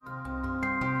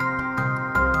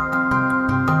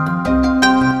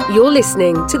You're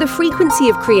listening to The Frequency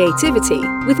of Creativity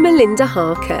with Melinda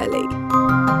Haar Curley.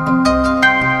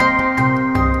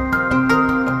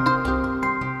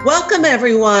 Welcome,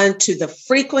 everyone, to The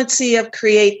Frequency of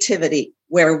Creativity,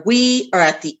 where we are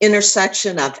at the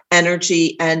intersection of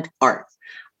energy and art.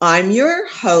 I'm your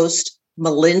host,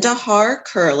 Melinda Haar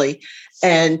Curley,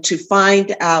 and to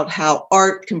find out how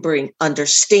art can bring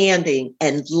understanding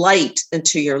and light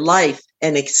into your life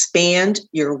and expand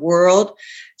your world,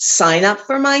 sign up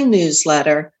for my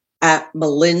newsletter at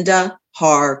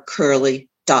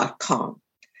melindahaarcurley.com.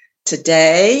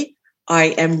 Today, I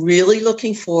am really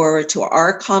looking forward to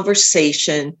our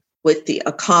conversation with the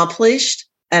accomplished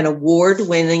and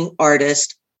award-winning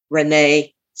artist,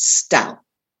 Renee Stout.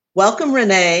 Welcome,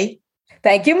 Renee.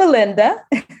 Thank you, Melinda.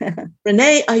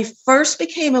 Renee, I first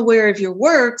became aware of your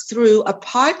work through a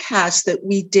podcast that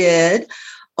we did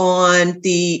on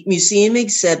the museum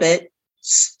exhibit,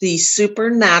 The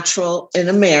Supernatural in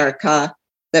America,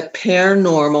 the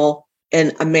Paranormal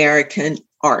in American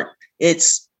Art. It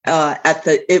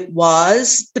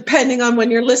was, depending on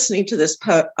when you're listening to this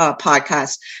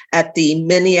podcast, at the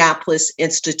Minneapolis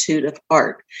Institute of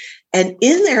Art. And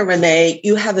in there, Renee,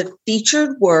 you have a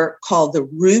featured work called The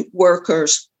Root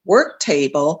Workers Work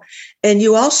Table. And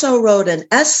you also wrote an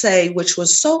essay, which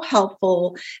was so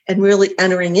helpful and really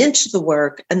entering into the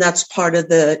work. And that's part of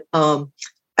the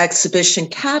exhibition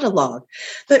catalog.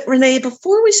 But Renee,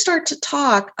 before we start to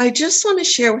talk, I just want to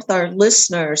share with our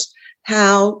listeners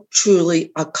how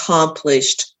truly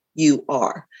accomplished you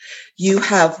are. You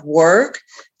have work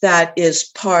that is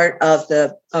part of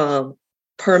the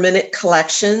permanent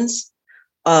collections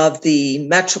of the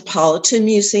Metropolitan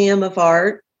Museum of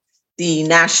Art, the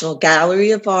National Gallery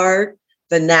of Art,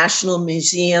 the National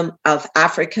Museum of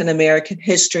African American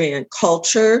History and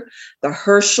Culture, the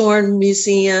Hirshhorn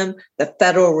Museum, the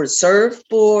Federal Reserve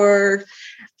Board,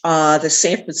 the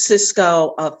San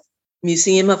Francisco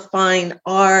Museum of Fine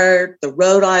Art, the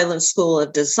Rhode Island School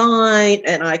of Design,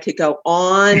 and I could go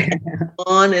on and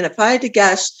on. And if I had to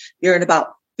guess, you're in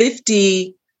about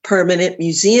 50 permanent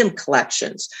museum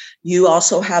collections. You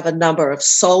also have a number of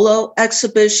solo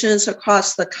exhibitions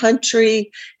across the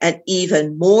country and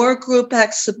even more group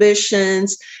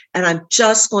exhibitions. And I'm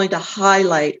just going to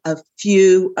highlight a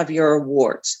few of your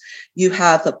awards. You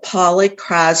have the Polly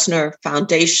Krasner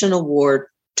Foundation Award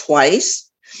twice,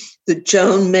 the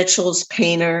Joan Mitchell's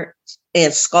Painter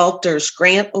and Sculptors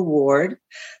Grant Award,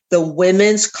 the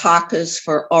Women's Caucus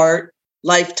for Art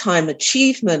Lifetime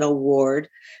Achievement Award,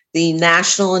 the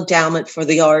National Endowment for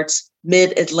the Arts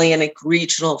Mid-Atlantic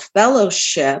Regional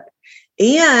Fellowship,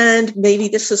 and maybe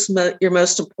this is your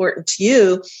most important to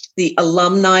you, the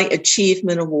Alumni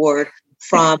Achievement Award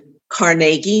from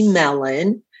Carnegie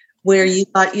Mellon, where you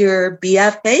got your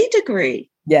BFA degree.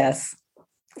 Yes.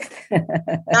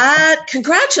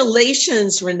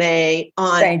 Congratulations, Renee,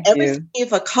 on everything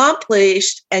you've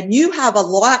accomplished. And you have a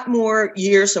lot more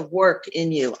years of work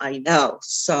in you, I know.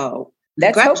 So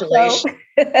congratulations.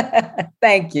 Let's hope so.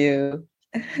 Thank you.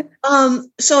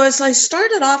 So as I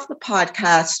started off the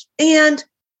podcast, and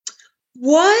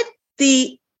what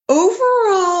the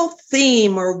overall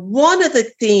theme or one of the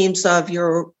themes of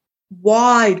your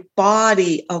wide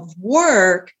body of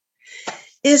work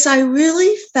is I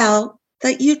really felt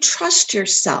that you trust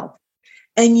yourself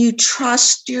and you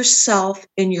trust yourself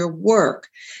in your work.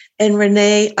 And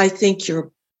Renee, I think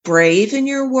you're brave in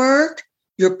your work.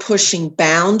 You're pushing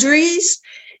boundaries.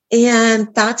 And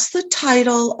that's the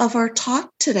title of our talk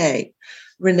today.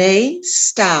 Renee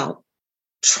Stout,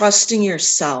 trusting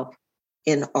yourself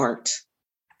in art.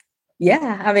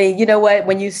 Yeah. I mean, you know what?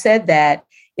 When you said that,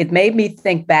 it made me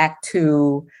think back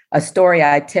to a story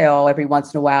I tell every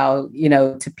once in a while,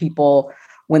 to people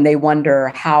when they wonder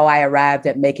how I arrived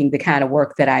at making the kind of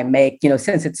work that I make,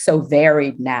 since it's so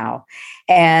varied now.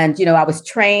 And, I was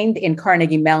trained in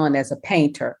Carnegie Mellon as a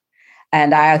painter.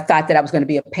 And I thought that I was going to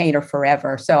be a painter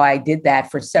forever. So I did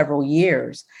that for several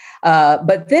years.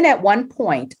 But then at one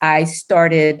point, I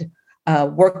started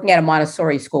working at a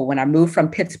Montessori school when I moved from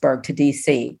Pittsburgh to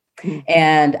DC. Mm-hmm.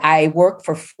 And I worked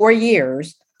for 4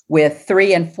 years with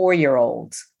 3 and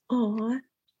 4-year-olds. Aww.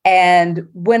 And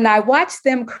when I watched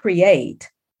them create,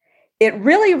 it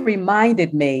really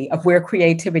reminded me of where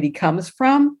creativity comes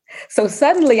from. So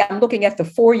suddenly I'm looking at the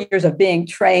 4 years of being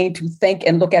trained to think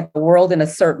and look at the world in a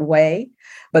certain way.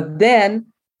 But then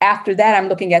after that, I'm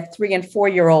looking at 3 and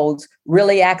 4-year-olds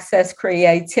really access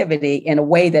creativity in a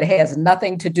way that has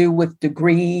nothing to do with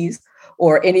degrees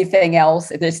or anything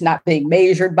else. It's not being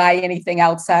measured by anything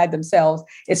outside themselves.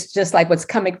 It's just like what's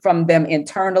coming from them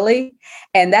internally.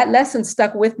 And that lesson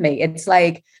stuck with me. It's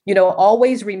like,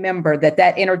 always remember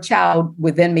that inner child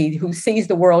within me who sees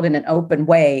the world in an open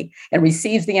way and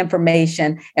receives the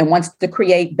information and wants to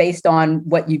create based on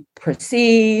what you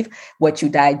perceive, what you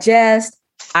digest.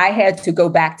 I had to go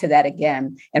back to that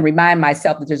again and remind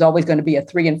myself that there's always going to be a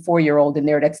 3 and 4-year-old in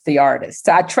there that's the artist.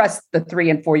 So I trust the 3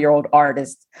 and 4-year-old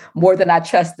artist more than I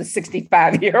trust the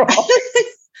 65-year-old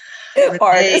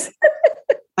artist.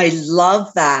 I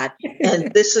love that.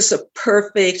 And this is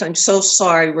I'm so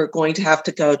sorry, we're going to have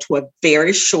to go to a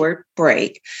very short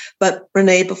break. But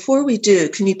Renee, before we do,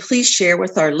 can you please share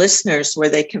with our listeners where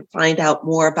they can find out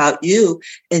more about you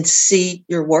and see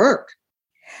your work?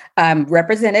 I'm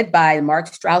represented by Mark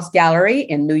Strauss Gallery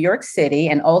in New York City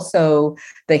and also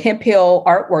the Hemphill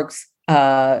Artworks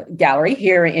Gallery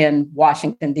here in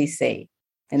Washington, D.C.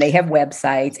 And they have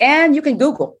websites and you can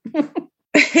Google.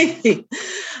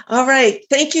 All right.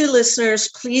 Thank you, listeners.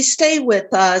 Please stay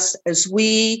with us as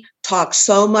we talk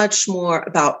so much more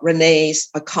about Renee's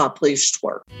accomplished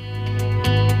work.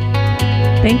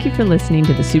 Thank you for listening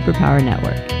to the Superpower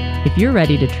Network. If you're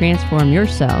ready to transform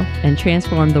yourself and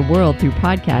transform the world through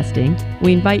podcasting,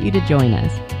 we invite you to join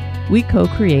us. We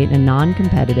co-create a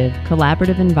non-competitive,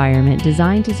 collaborative environment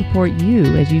designed to support you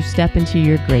as you step into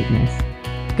your greatness.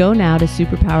 Go now to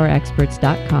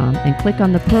superpowerexperts.com and click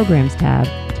on the Programs tab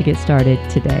to get started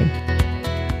today.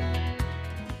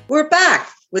 We're back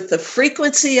with the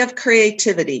frequency of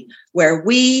creativity, where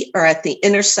we are at the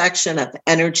intersection of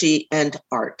energy and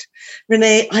art.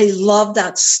 Renee, I love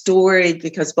that story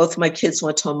because both of my kids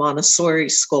went to a Montessori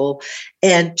school,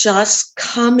 and just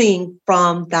coming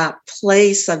from that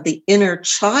place of the inner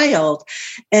child.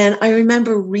 And I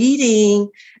remember reading,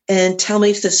 and tell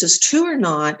me if this is true or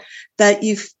not, that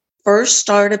you first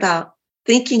started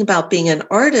thinking about being an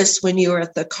artist when you were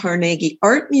at the Carnegie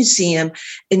Art Museum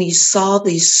and you saw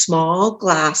these small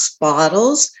glass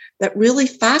bottles that really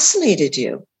fascinated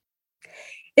you.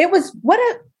 It was what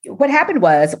happened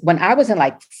was when I was in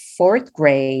like 4th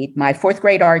grade, my 4th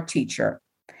grade art teacher,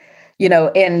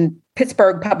 in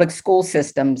Pittsburgh public school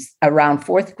systems around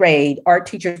 4th grade, art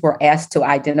teachers were asked to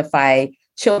identify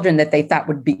children that they thought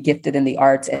would be gifted in the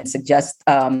arts and suggest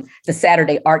the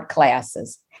Saturday art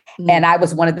classes. And I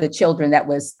was one of the children that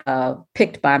was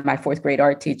picked by my 4th grade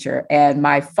art teacher. And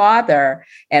my father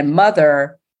and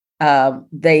mother,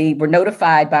 they were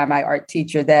notified by my art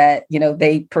teacher that,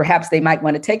 they might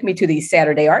want to take me to these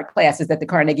Saturday art classes that the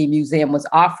Carnegie Museum was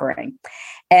offering.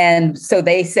 And so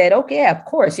they said, okay, yeah, of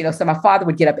course, so my father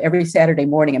would get up every Saturday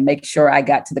morning and make sure I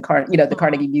got to the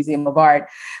Carnegie Museum of Art.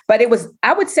 But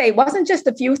I would say it wasn't just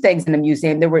a few things in the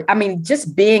museum.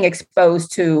 Just being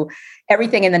exposed to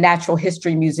everything in the Natural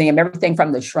History Museum, everything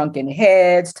from the shrunken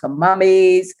heads to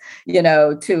mummies,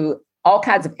 to all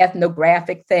kinds of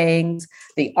ethnographic things,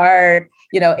 the art,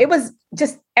 it was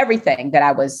just everything that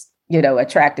I was,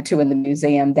 attracted to in the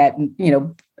museum that,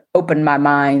 opened my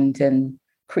mind and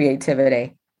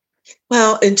creativity.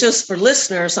 Well, and just for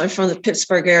listeners, I'm from the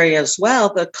Pittsburgh area as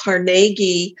well. The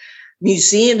Carnegie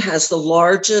Museum has the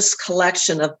largest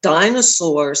collection of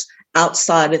dinosaurs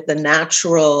outside of the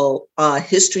Natural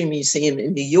History Museum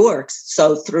in New York.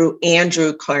 So through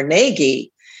Andrew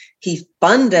Carnegie, he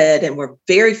funded, and we're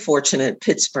very fortunate in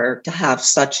Pittsburgh to have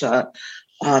such a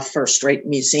first-rate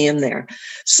museum there.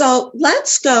 So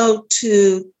let's go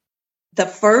to the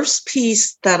first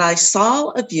piece that I saw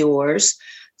of yours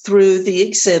through the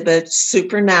exhibit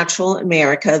Supernatural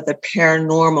America, the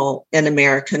Paranormal in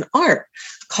American Art,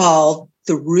 called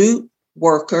The Root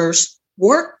Workers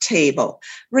Work Table.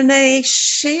 Renee,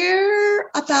 share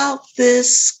about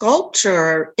this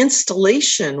sculpture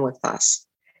installation with us.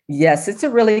 Yes, it's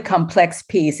a really complex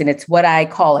piece, and it's what I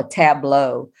call a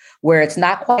tableau, where it's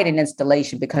not quite an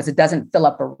installation because it doesn't fill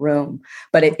up a room,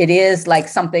 but it is like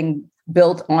something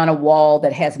built on a wall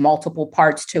that has multiple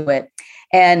parts to it.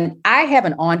 And I have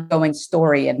an ongoing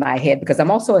story in my head because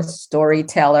I'm also a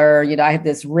storyteller. I have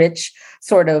this rich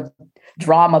sort of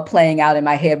drama playing out in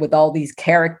my head with all these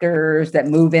characters that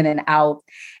move in and out.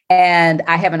 And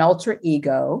I have an alter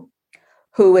ego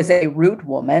who is a root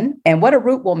woman. And what a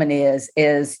root woman is,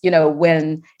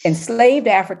 when enslaved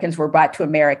Africans were brought to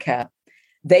America,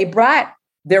 they brought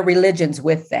their religions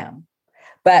with them.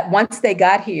 But once they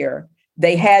got here,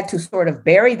 they had to sort of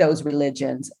bury those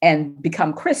religions and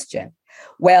become Christian.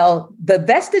 Well, the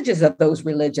vestiges of those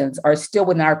religions are still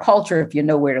within our culture if you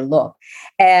know where to look.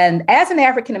 And as an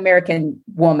African-American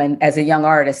woman, as a young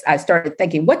artist, I started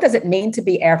thinking, what does it mean to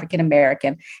be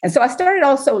African-American? And so I started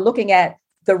also looking at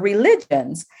the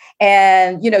religions.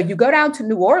 And, you go down to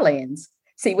New Orleans,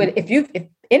 See, if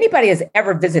anybody has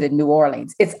ever visited New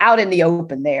Orleans, it's out in the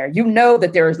open there. You know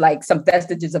that there's like some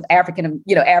vestiges of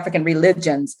African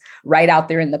religions right out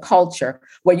there in the culture,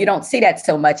 where you don't see that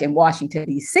so much in Washington,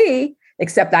 D.C.,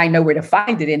 except I know where to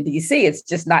find it in D.C. It's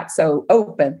just not so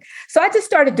open. So I just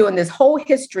started doing this whole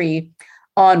history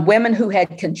on women who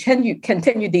had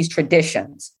continued these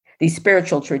traditions, these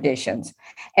spiritual traditions.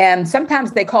 And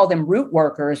sometimes they call them root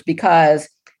workers because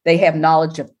they have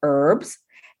knowledge of herbs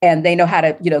and they know how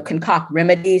to, concoct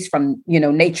remedies from,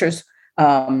 nature's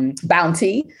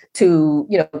bounty to,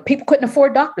 people couldn't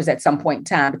afford doctors at some point in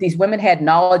time, but these women had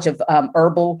knowledge of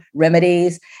herbal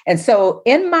remedies. And so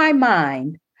in my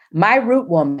mind, my root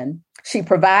woman, she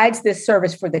provides this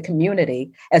service for the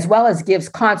community, as well as gives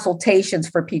consultations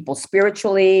for people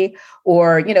spiritually,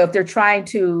 or, if they're trying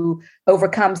to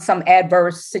overcome some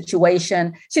adverse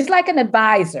situation, she's like an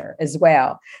advisor as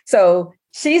well. So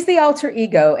she's the alter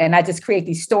ego, and I just create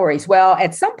these stories. Well,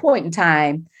 at some point in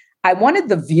time, I wanted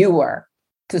the viewer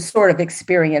to sort of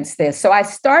experience this. So I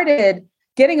started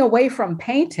getting away from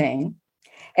painting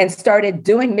and started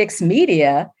doing mixed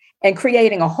media and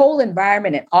creating a whole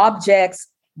environment and objects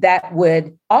that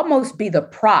would almost be the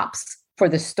props for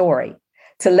the story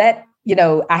to let,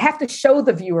 I have to show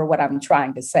the viewer what I'm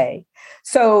trying to say.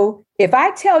 So if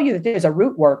I tell you that there's a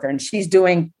root worker and she's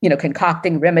doing,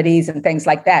 concocting remedies and things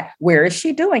like that, where is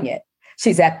she doing it?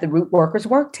 She's at the root worker's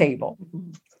work table.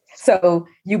 Mm-hmm. So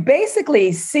you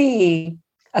basically see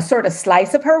a sort of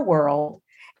slice of her world,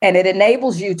 and it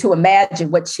enables you to imagine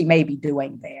what she may be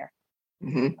doing there.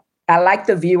 Mm-hmm. I like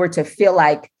the viewer to feel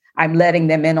like I'm letting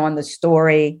them in on the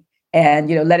story and,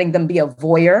 letting them be a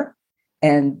voyeur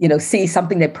and, see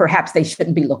something that perhaps they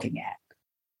shouldn't be looking at.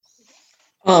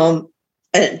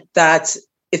 And that's,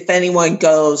 if anyone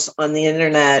goes on the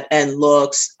internet and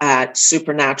looks at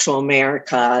Supernatural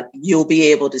America, you'll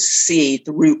be able to see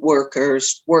the root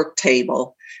workers' work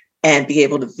table and be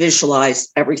able to visualize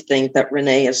everything that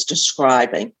Renee is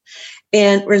describing.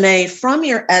 And Renee, from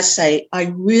your essay,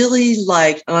 I really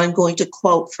like, and I'm going to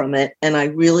quote from it, and I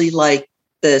really like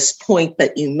this point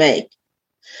that you make.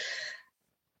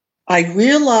 I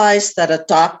realized that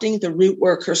adopting the root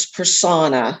worker's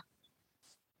persona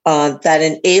that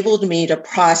enabled me to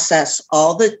process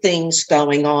all the things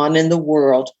going on in the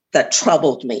world that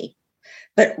troubled me.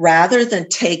 But rather than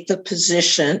take the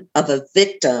position of a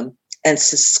victim and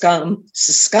succumb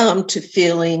to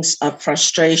feelings of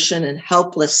frustration and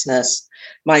helplessness,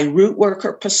 my root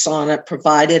worker persona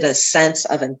provided a sense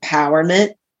of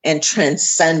empowerment and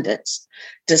transcendence,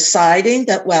 deciding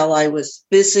that while I was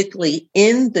physically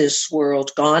in this world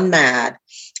gone mad,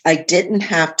 I didn't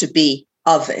have to be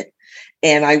of it.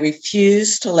 And I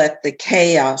refused to let the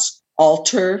chaos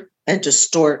alter and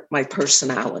distort my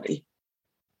personality.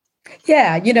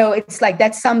 Yeah, it's like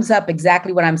that sums up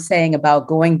exactly what I'm saying about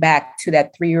going back to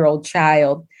that 3-year-old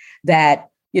child that,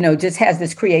 just has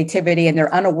this creativity and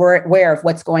they're unaware of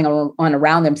what's going on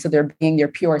around them. So they're being their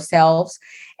pure selves.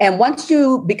 And once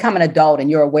you become an adult and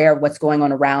you're aware of what's going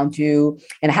on around you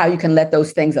and how you can let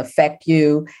those things affect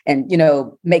you and,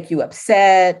 make you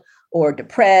upset or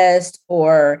depressed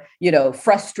or,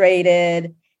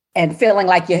 frustrated and feeling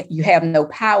like you have no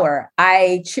power,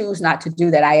 I choose not to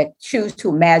do that. I choose to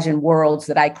imagine worlds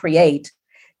that I create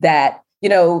that,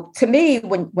 to me,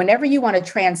 whenever you want to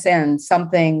transcend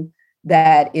something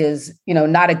that is,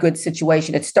 not a good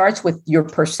situation, it starts with your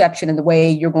perception and the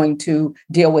way you're going to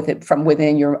deal with it from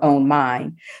within your own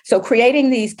mind. So creating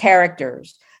these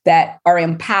characters that are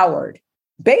empowered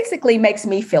basically makes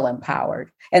me feel empowered.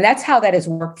 And that's how that has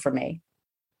worked for me.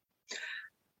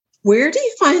 Where do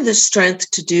you find the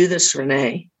strength to do this,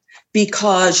 Renee?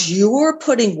 Because you're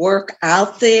putting work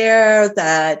out there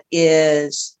that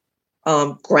is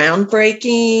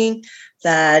groundbreaking,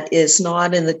 that is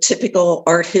not in the typical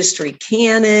art history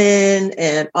canon.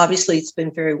 And obviously it's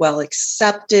been very well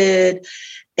accepted.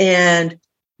 And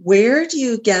where do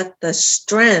you get the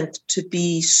strength to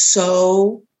be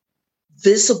so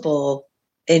visible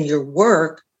in your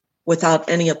work without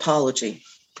any apology?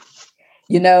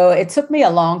 It took me a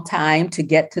long time to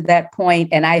get to that point.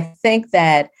 And I think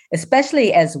that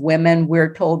especially as women,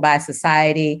 we're told by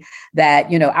society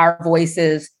that, our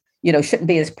voices, shouldn't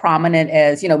be as prominent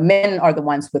as, men are the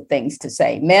ones with things to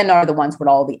say. Men are the ones with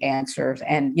all the answers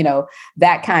and,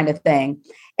 that kind of thing.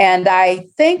 And I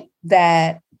think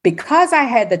that because I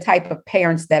had the type of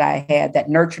parents that I had that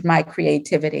nurtured my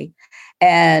creativity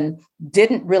and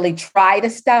didn't really try to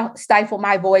stifle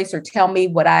my voice or tell me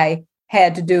what I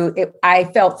had to do, I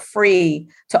felt free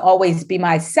to always be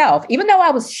myself. Even though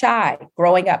I was shy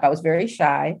growing up, I was very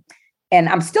shy and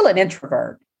I'm still an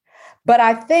introvert. But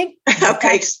I think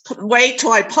okay, wait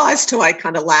till I pause till I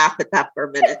kind of laugh at that for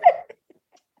a minute.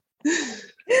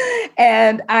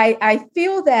 And I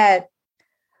feel that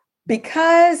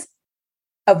because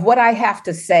of what I have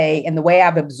to say and the way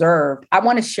I've observed, I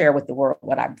want to share with the world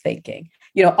what I'm thinking,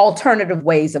 alternative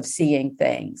ways of seeing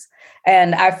things.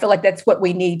 And I feel like that's what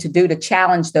we need to do to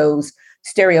challenge those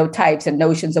stereotypes and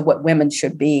notions of what women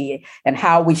should be and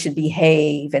how we should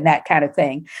behave and that kind of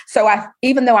thing. So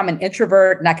even though I'm an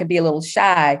introvert and I can be a little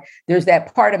shy, there's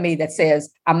that part of me that says,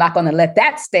 I'm not going to let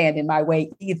that stand in my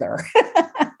way either.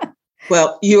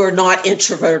 Well, you are not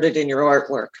introverted in your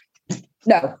artwork.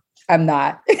 No, I'm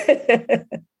not.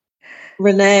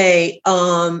 Renee,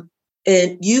 and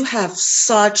you have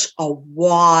such a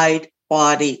wide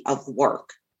body of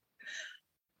work.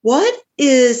 What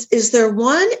is there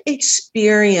one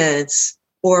experience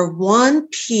or one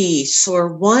piece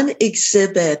or one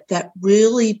exhibit that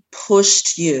really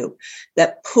pushed you,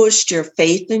 that pushed your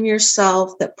faith in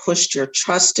yourself, that pushed your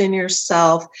trust in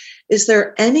yourself? Is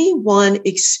there any one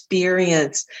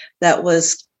experience that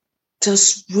was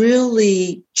just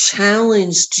really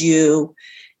challenged you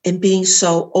in being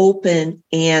so open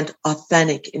and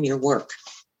authentic in your work?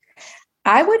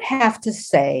 I would have to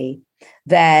say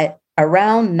that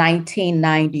around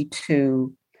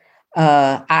 1992,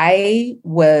 I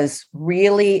was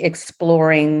really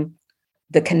exploring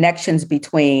the connections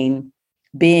between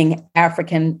being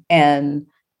African and,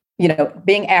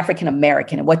 being African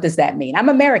American. And what does that mean? I'm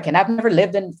American. I've never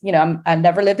lived in, I've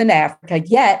never lived in Africa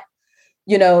yet.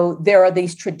 There are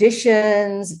these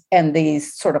traditions and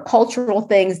these sort of cultural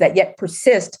things that yet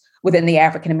persist within the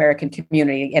African American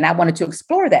community. And I wanted to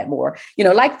explore that more,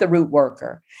 like the root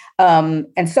worker.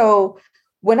 And so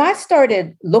when I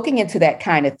started looking into that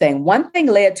kind of thing, one thing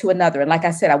led to another. And like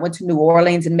I said, I went to New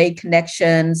Orleans and made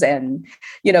connections and,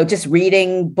 just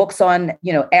reading books on,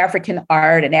 African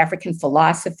art and African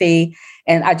philosophy.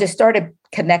 And I just started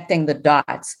connecting the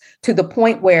dots to the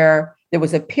point where there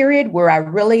was a period where I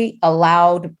really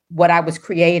allowed what I was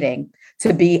creating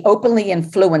to be openly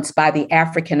influenced by the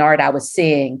African art I was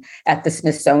seeing at the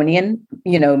Smithsonian,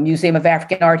 Museum of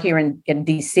African Art here in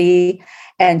DC,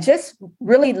 and just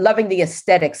really loving the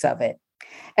aesthetics of it.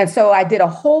 And so I did a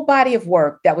whole body of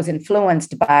work that was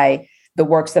influenced by the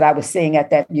works that I was seeing at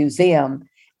that museum.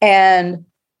 And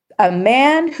a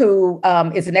man who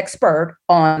is an expert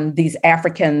on these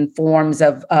African forms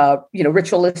of,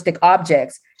 ritualistic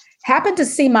objects happened to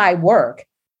see my work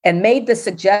and made the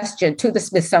suggestion to the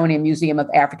Smithsonian Museum of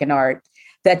African Art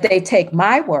that they take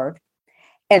my work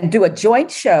and do a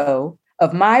joint show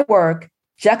of my work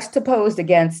juxtaposed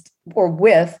against or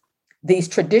with these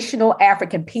traditional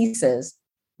African pieces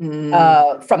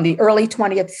from the early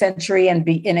 20th century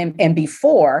and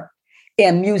before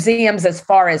in museums as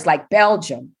far as like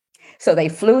Belgium. So they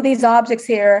flew these objects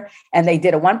here and they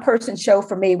did a one-person show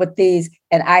for me with these.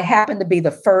 And I happened to be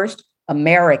the first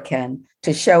American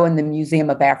to show in the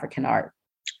Museum of African Art.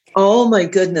 Oh my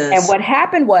goodness. And what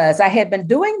happened was I had been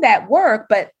doing that work,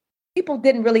 but people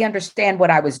didn't really understand what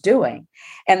I was doing.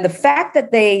 And the fact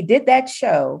that they did that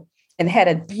show and had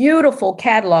a beautiful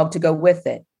catalog to go with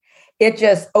it, it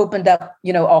just opened up,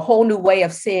 a whole new way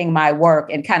of seeing my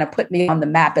work and kind of put me on the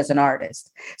map as an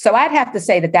artist. So I'd have to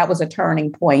say that was a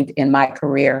turning point in my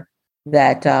career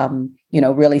that,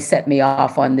 really set me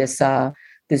off on this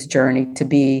journey to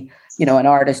be, an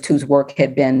artist whose work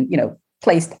had been,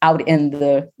 placed out in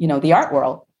the art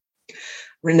world.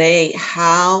 Renee,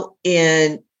 how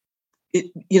did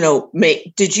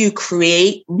you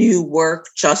create new work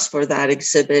just for that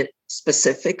exhibit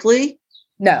specifically?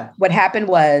 No, what happened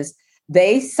was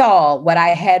they saw what I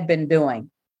had been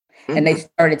doing and they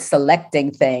started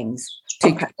selecting things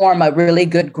to form a really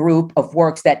good group of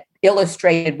works that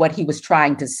illustrated what he was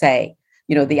trying to say.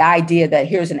 The idea that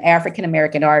here's an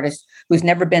African-American artist who's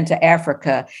never been to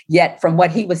Africa, yet from what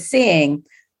he was seeing,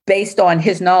 based on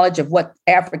his knowledge of what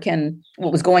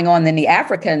was going on in the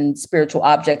African spiritual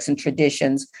objects and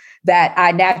traditions, that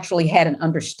I naturally had an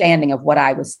understanding of what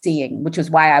I was seeing, which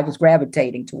is why I was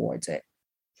gravitating towards it.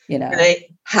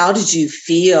 Renee, how did you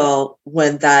feel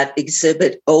when that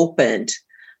exhibit opened?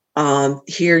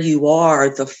 Here you are,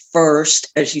 the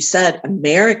first, as you said,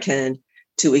 American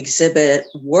to exhibit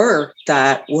work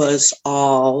that was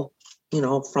all,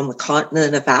 from the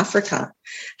continent of Africa.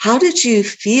 How did you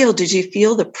feel? Did you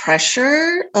feel the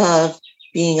pressure of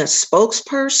being a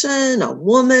spokesperson, a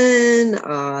woman,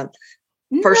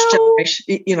 first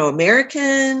generation,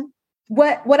 American?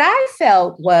 What I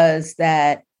felt was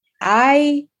that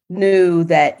I knew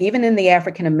that even in the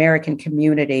African American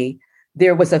community,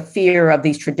 there was a fear of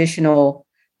these traditional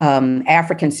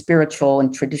African spiritual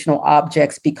and traditional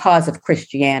objects because of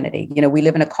Christianity. We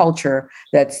live in a culture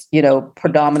that's,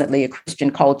 predominantly a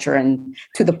Christian culture, and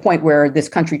to the point where this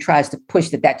country tries to push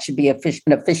that should be an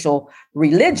official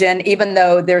religion, even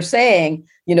though they're saying,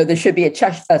 there should be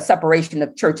a separation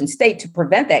of church and state to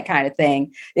prevent that kind of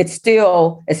thing. It's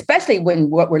still, especially when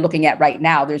what we're looking at right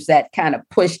now, there's that kind of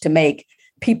push to make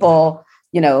people,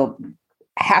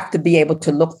 have to be able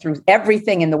to look through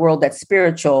everything in the world that's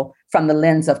spiritual from the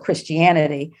lens of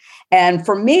Christianity. And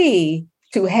for me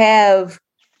to have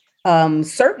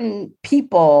certain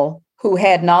people who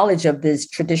had knowledge of these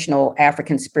traditional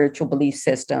African spiritual belief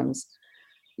systems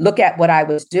look at what I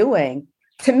was doing,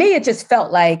 to me, it just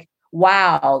felt like,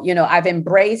 wow, I've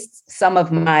embraced some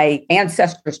of my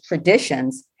ancestors'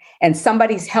 traditions, and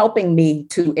somebody's helping me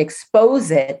to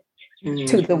expose it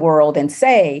to the world and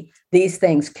say, these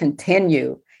things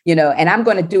continue, and I'm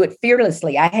going to do it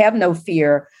fearlessly. I have no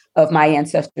fear of my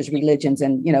ancestors' religions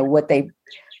and, what they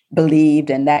believed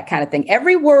and that kind of thing.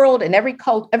 Every world and every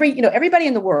cult, everybody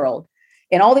in the world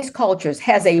in all these cultures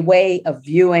has a way of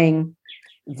viewing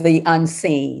the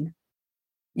unseen.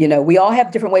 We all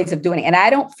have different ways of doing it. And I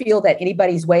don't feel that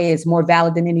anybody's way is more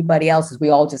valid than anybody else's. We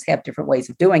all just have different ways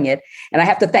of doing it. And I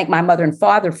have to thank my mother and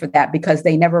father for that, because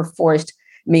they never forced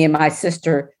me and my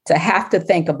sister to have to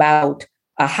think about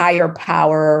a higher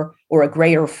power or a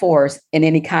greater force in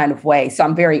any kind of way. So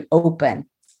I'm very open,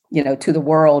 to the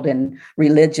world and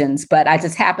religions, but I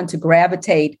just happen to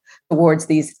gravitate towards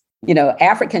these,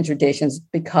 African traditions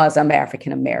because I'm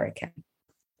African American.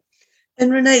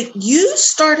 And Renee, you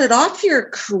started off your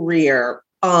career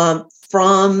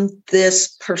from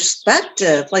this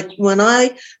perspective. Like when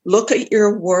I look at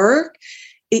your work,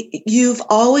 you've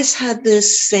always had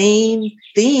this same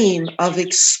theme of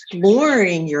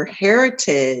exploring your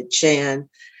heritage. And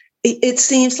it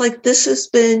seems like this has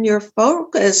been your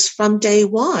focus from day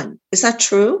one. Is that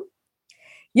true?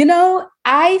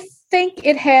 I think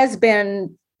it has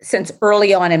been since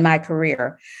early on in my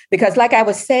career, because like I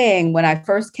was saying, when I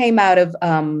first came out of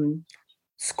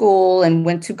school and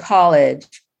went to college,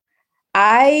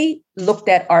 I looked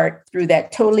at art through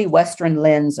that totally Western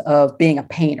lens of being a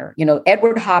painter.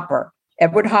 Edward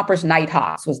Hopper's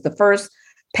Nighthawks was the first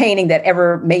painting that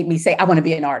ever made me say, I want to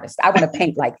be an artist. I want to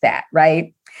paint like that,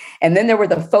 right? And then there were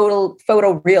the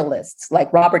photorealists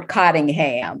like Robert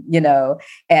Cottingham,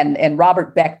 and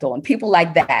Robert Bechtel and people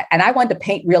like that. And I wanted to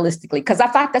paint realistically because I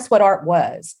thought that's what art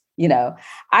was.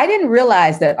 I didn't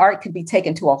realize that art could be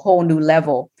taken to a whole new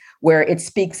level where it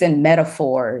speaks in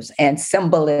metaphors and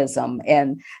symbolism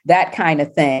and that kind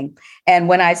of thing. And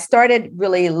when I started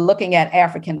really looking at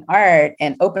African art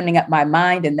and opening up my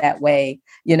mind in that way,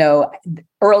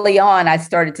 early on, I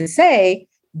started to say,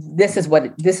 this is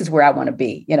where I want to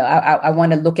be. I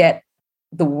want to look at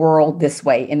the world this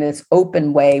way, in this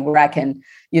open way where I can,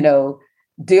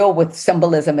 deal with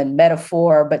symbolism and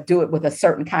metaphor, but do it with a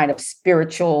certain kind of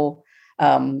spiritual,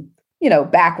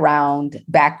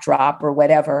 backdrop or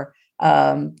whatever.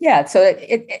 So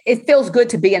it feels good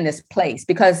to be in this place,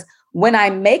 because when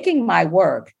I'm making my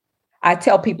work, I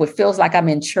tell people it feels like I'm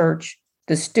in church.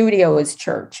 The studio is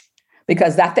church,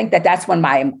 because I think that's when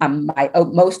I'm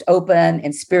most open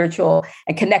and spiritual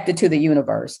and connected to the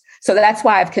universe. So that's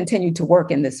why I've continued to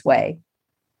work in this way.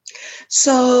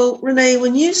 So, Renee,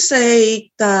 when you say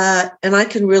that, and I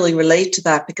can really relate to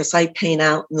that because I paint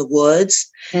out in the woods,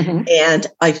 and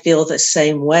I feel the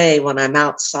same way when I'm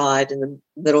outside in the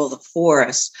middle of the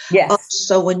forest. Yes.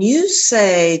 So when you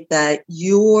say that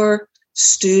your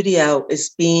studio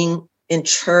is being in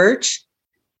church,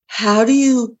 how do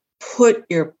you put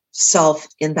yourself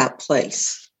in that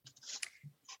place?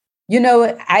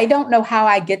 I don't know how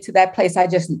I get to that place. I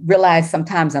just realize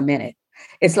sometimes I'm in it.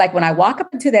 It's like when I walk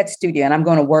up into that studio and I'm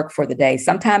going to work for the day,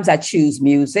 sometimes I choose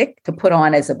music to put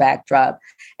on as a backdrop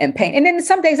and paint. And then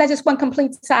some days I just want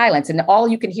complete silence. And all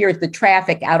you can hear is the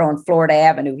traffic out on Florida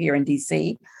Avenue here in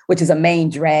DC, which is a main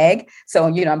drag. So,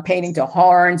 I'm painting to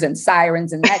horns and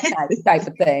sirens and that type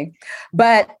of thing.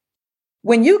 But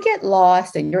when you get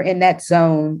lost and you're in that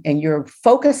zone and you're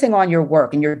focusing on your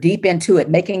work and you're deep into it,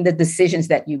 making the decisions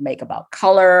that you make about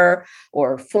color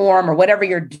or form or whatever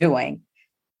you're doing,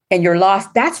 and you're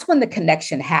lost, that's when the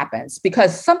connection happens,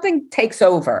 because something takes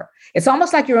over. It's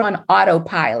almost like you're on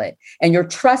autopilot and you're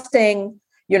trusting,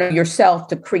 yourself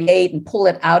to create and pull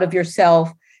it out of yourself.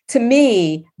 To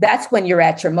me, that's when you're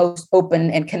at your most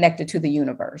open and connected to the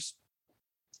universe.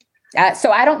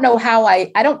 So I don't know how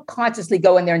I don't consciously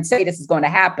go in there and say this is going to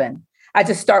happen. I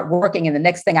just start working, and the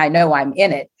next thing I know, I'm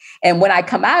in it. And when I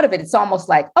come out of it, it's almost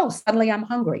like, oh, suddenly I'm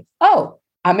hungry. Oh,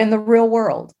 I'm in the real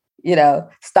world.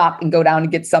 Stop and go down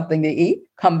and get something to eat,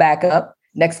 come back up,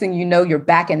 Next thing you know, you're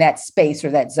back in that space or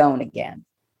that zone again.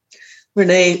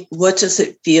 Renee, what does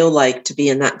it feel like to be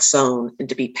in that zone and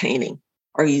to be painting?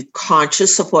 Are you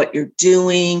conscious of what you're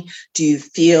doing? Do you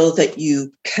feel that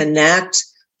you connect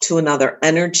to another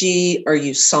energy? Are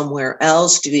you somewhere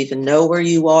else? Do you even know where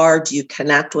you are? Do you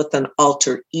connect with an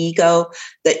alter ego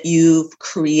that you've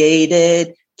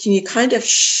created? Can you kind of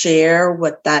share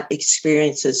what that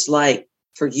experience is like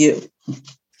for you?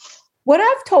 What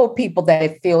I've told people that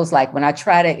it feels like when I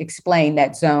try to explain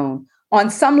that zone, on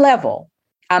some level,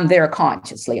 I'm there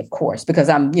consciously, of course, because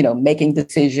I'm, making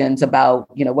decisions about,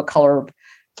 what color,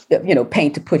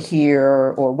 paint to put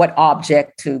here or what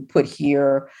object to put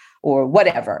here or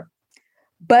whatever.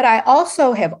 But I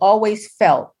also have always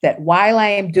felt that while I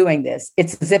am doing this,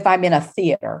 it's as if I'm in a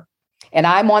theater and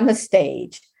I'm on the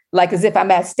stage, like as if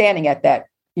I'm standing at that,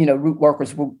 root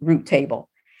workers root table.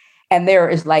 And there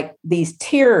is like these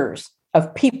tiers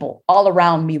of people all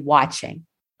around me watching.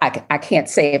 I can't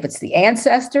say if it's the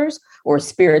ancestors or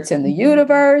spirits in the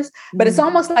universe, but it's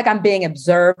almost like I'm being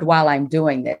observed while I'm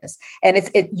doing this. And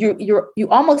you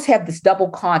almost have this double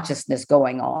consciousness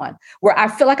going on where I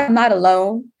feel like I'm not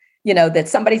alone, that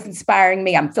somebody's inspiring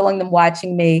me. I'm feeling them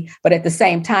watching me, but at the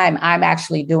same time, I'm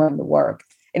actually doing the work.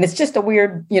 And it's just a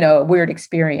weird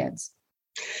experience.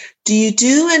 Do you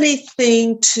do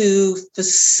anything to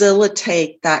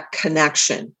facilitate that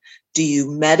connection? Do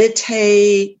you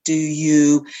meditate? Do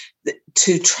you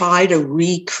to try to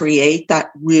recreate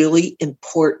that really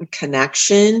important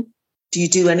connection? Do you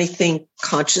do anything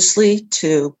consciously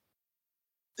to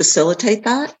facilitate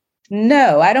that?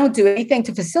 No, I don't do anything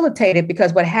to facilitate it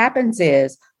because what happens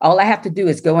is all I have to do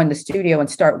is go in the studio and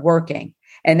start working.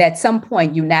 And at some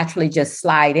point, you naturally just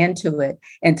slide into it.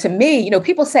 And to me,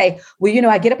 people say, well,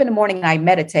 I get up in the morning and I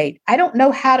meditate. I don't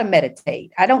know how to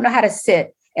meditate. I don't know how to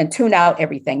sit and tune out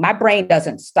everything. My brain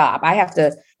doesn't stop. I have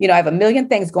to, I have a million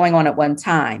things going on at one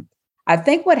time. I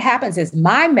think what happens is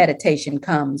my meditation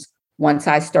comes once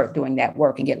I start doing that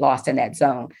work and get lost in that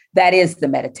zone. That is the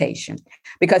meditation.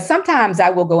 Because sometimes I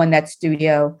will go in that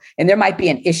studio and there might be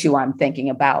an issue I'm thinking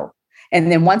about. And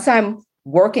then once I'm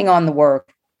working on the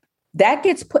work, that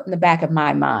gets put in the back of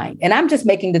my mind. And I'm just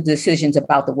making the decisions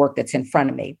about the work that's in front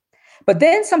of me. But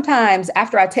then sometimes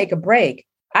after I take a break,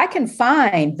 I can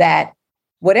find that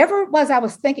whatever it was I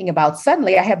was thinking about,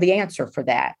 suddenly I have the answer for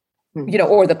that,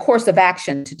 or the course of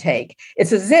action to take.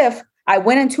 It's as if I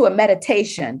went into a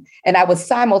meditation and I was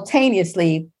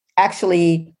simultaneously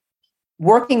actually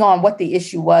working on what the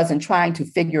issue was and trying to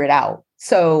figure it out.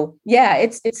 So yeah,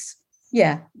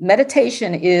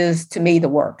 meditation is to me the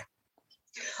work.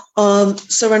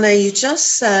 So Renee, you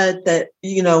just said that,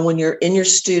 when you're in your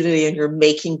studio and you're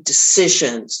making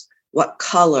decisions, what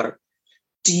color,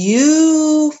 do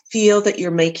you feel that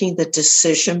you're making the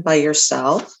decision by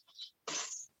yourself?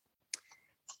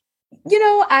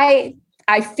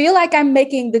 I feel like I'm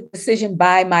making the decision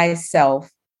by myself,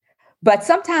 but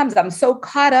sometimes I'm so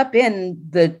caught up in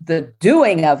the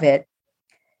doing of it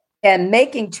and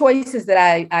making choices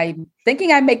that I'm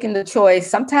thinking I'm making the choice.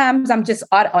 Sometimes I'm just,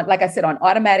 like I said, on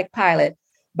automatic pilot.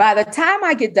 By the time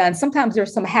I get done, sometimes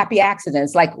there's some happy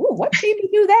accidents like, ooh, what made me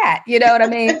do that? You know what I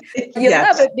mean? You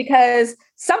Yes. love it because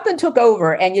something took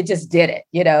over and you just did it,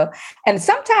 And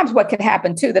sometimes what can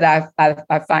happen too that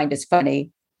I find is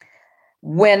funny,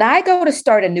 when I go to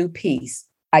start a new piece,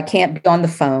 I can't be on the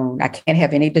phone. I can't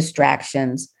have any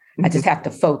distractions. I just have to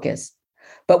focus.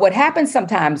 But what happens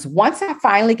sometimes, once I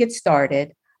finally get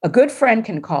started, a good friend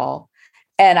can call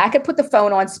and I could put the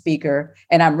phone on speaker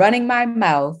and I'm running my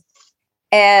mouth.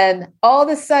 And all of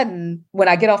a sudden, when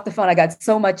I get off the phone, I got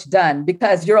so much done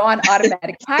because you're on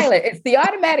automatic pilot. It's the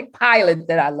automatic pilot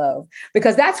that I love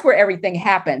because that's where everything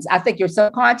happens. I think your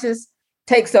subconscious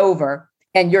takes over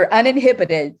and you're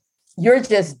uninhibited. You're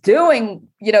just doing,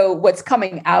 what's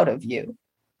coming out of you.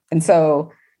 And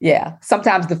so, yeah,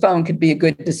 sometimes the phone could be a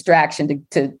good distraction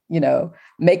to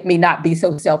make me not be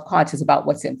so self-conscious about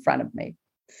what's in front of me.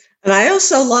 And I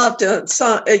also loved a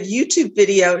YouTube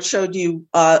video showed you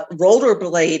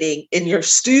rollerblading in your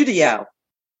studio.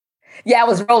 Yeah, I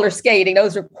was roller skating.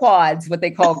 Those are quads, what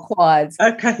they call quads,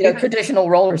 Okay. Traditional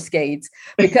roller skates.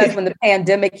 Because when the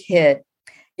pandemic hit,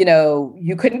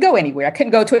 you couldn't go anywhere. I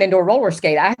couldn't go to an indoor roller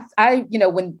skate.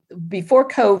 Before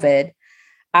COVID,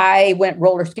 I went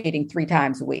roller skating 3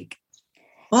 times a week.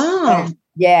 Wow.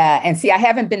 And see, I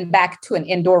haven't been back to an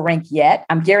indoor rink yet.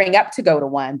 I'm gearing up to go to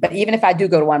one. But even if I do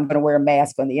go to one, I'm going to wear a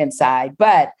mask on the inside.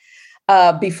 But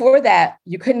before that,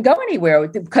 you couldn't go anywhere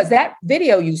because that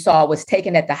video you saw was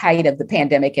taken at the height of the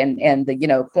pandemic and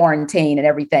the, quarantine and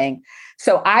everything.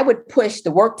 So I would push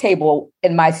the work table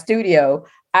in my studio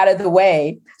out of the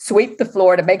way, sweep the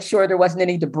floor to make sure there wasn't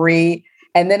any debris.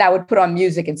 And then I would put on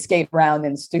music and skate around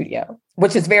in the studio,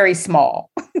 which is very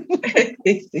small.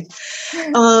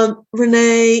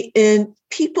 Renee, and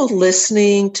people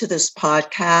listening to this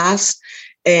podcast,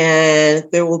 and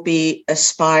there will be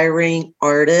aspiring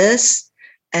artists.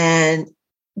 And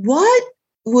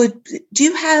do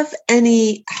you have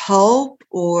any help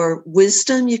or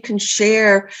wisdom you can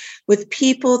share with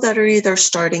people that are either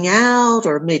starting out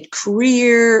or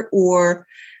mid-career, or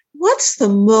what's the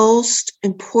most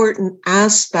important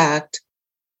aspect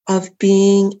of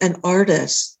being an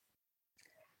artist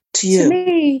to you? To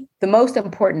me, the most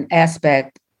important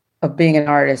aspect of being an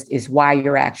artist is why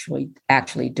you're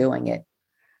actually doing it.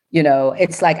 You know,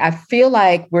 it's like, I feel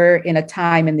like we're in a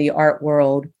time in the art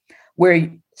world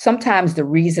where sometimes the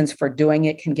reasons for doing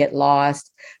it can get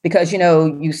lost because, you know,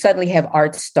 you suddenly have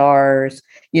art stars,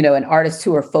 you know, and artists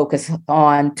who are focused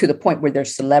on to the point where they're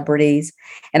celebrities.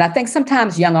 And I think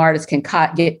sometimes young artists can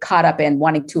get caught up in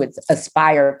wanting to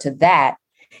aspire to that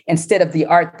instead of the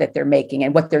art that they're making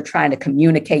and what they're trying to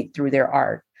communicate through their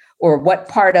art, or what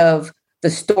part of the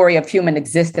story of human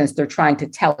existence they're trying to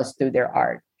tell us through their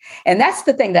art. And that's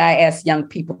the thing that I ask young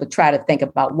people to try to think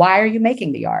about. Why are you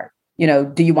making the art? You know,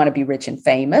 do you want to be rich and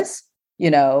famous?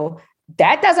 You know,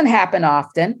 that doesn't happen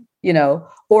often, you know,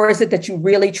 or is it that you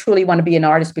really, truly want to be an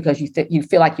artist because you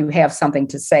feel like you have something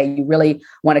to say, you really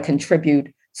want to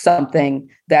contribute something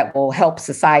that will help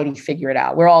society figure it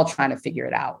out. We're all trying to figure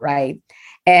it out, right?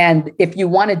 And if you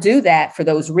want to do that for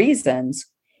those reasons,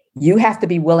 you have to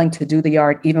be willing to do the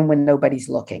art even when nobody's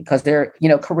looking, because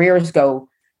careers go,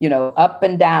 up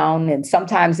and down, and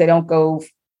sometimes they don't go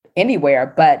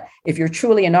anywhere. But if you're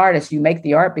truly an artist, you make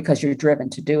the art because you're driven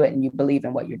to do it and you believe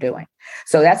in what you're doing.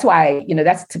 So that's why,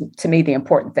 that's to me the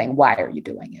important thing. Why are you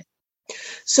doing it?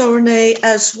 So Renee,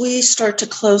 as we start to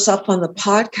close up on the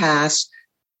podcast,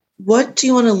 what do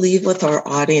you want to leave with our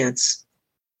audience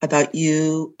about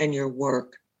you and your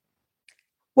work?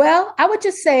 Well, I would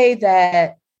just say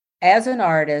that as an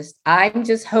artist, I'm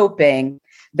just hoping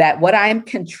that what I'm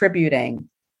contributing,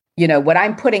 what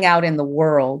I'm putting out in the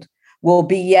world will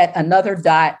be yet another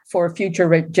dot for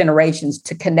future generations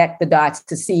to connect the dots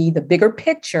to see the bigger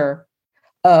picture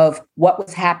of what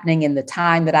was happening in the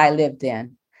time that I lived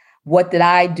in. What did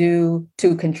I do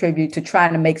to contribute to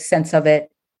trying to make sense of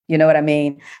it? You know what I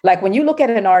mean? Like when you look at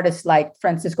an artist like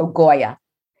Francisco Goya,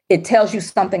 it tells you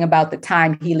something about the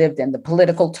time he lived in, the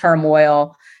political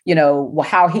turmoil,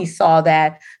 how he saw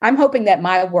that. I'm hoping that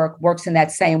my work works in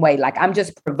that same way. Like I'm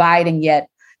just providing yet,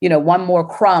 one more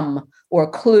crumb or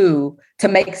clue to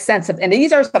make sense of. And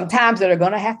these are some times that are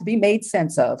going to have to be made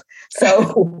sense of.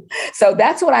 So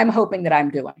that's what I'm hoping that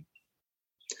I'm doing.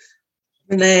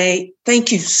 Renee,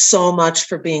 thank you so much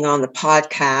for being on the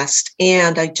podcast.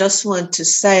 And I just want to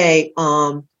say,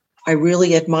 I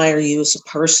really admire you as a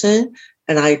person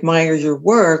and I admire your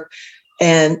work.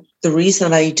 And the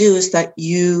reason I do is that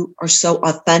you are so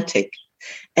authentic,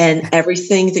 and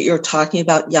everything that you're talking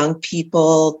about, young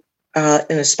people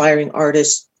and aspiring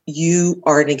artists, you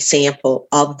are an example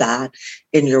of that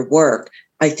in your work.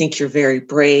 I think you're very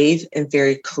brave and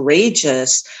very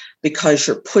courageous because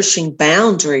you're pushing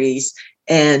boundaries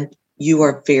and you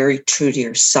are very true to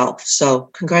yourself. So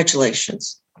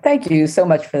congratulations. Thank you so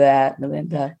much for that,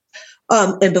 Melinda.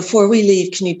 And before we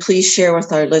leave, can you please share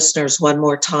with our listeners one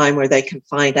more time where they can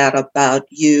find out about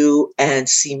you and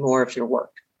see more of your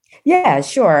work? Yeah,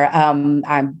 sure.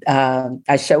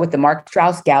 I show at the Mark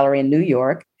Strauss Gallery in New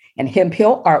York and Hemp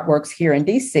Hill Artworks here in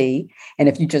DC. And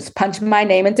if you just punch my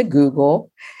name into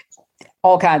Google,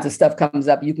 all kinds of stuff comes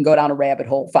up. You can go down a rabbit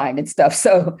hole finding stuff.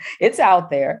 So it's out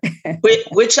there.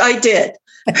 Which I did.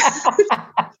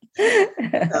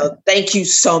 So thank you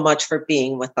so much for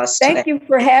being with us today. Thank you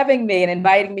for having me and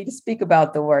inviting me to speak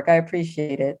about the work. I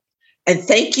appreciate it. And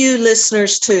thank you,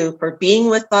 listeners, too, for being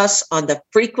with us on the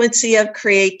Frequency of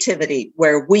Creativity,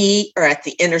 where we are at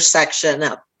the intersection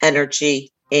of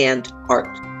energy and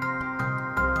art.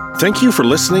 Thank you for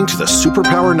listening to the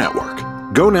Superpower Network.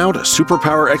 Go now to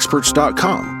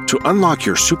superpowerexperts.com to unlock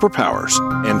your superpowers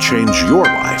and change your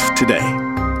life today.